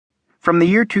From the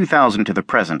year 2000 to the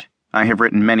present, I have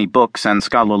written many books and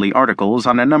scholarly articles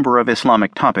on a number of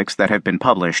Islamic topics that have been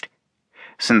published.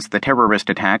 Since the terrorist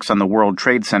attacks on the World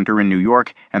Trade Center in New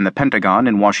York and the Pentagon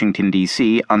in Washington,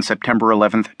 D.C. on September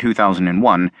 11,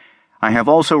 2001, I have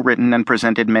also written and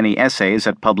presented many essays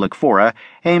at public fora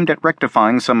aimed at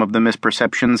rectifying some of the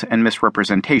misperceptions and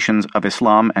misrepresentations of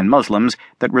Islam and Muslims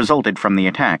that resulted from the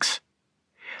attacks.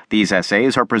 These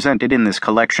essays are presented in this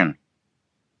collection.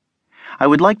 I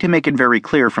would like to make it very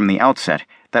clear from the outset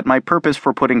that my purpose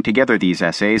for putting together these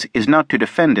essays is not to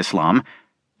defend Islam,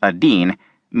 a deen,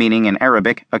 meaning in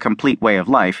Arabic a complete way of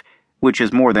life, which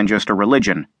is more than just a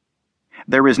religion.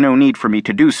 There is no need for me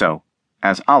to do so,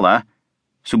 as Allah,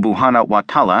 Subhanahu wa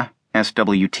Ta'ala,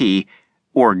 SWT,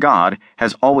 or God,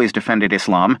 has always defended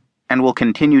Islam and will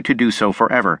continue to do so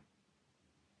forever.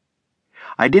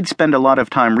 I did spend a lot of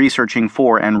time researching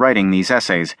for and writing these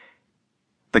essays.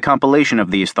 The compilation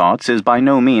of these thoughts is by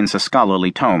no means a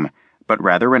scholarly tome, but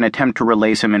rather an attempt to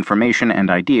relay some information and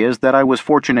ideas that I was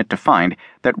fortunate to find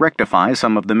that rectify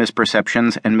some of the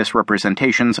misperceptions and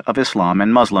misrepresentations of Islam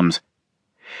and Muslims.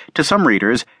 To some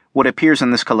readers, what appears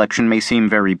in this collection may seem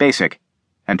very basic,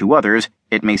 and to others,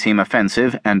 it may seem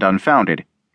offensive and unfounded.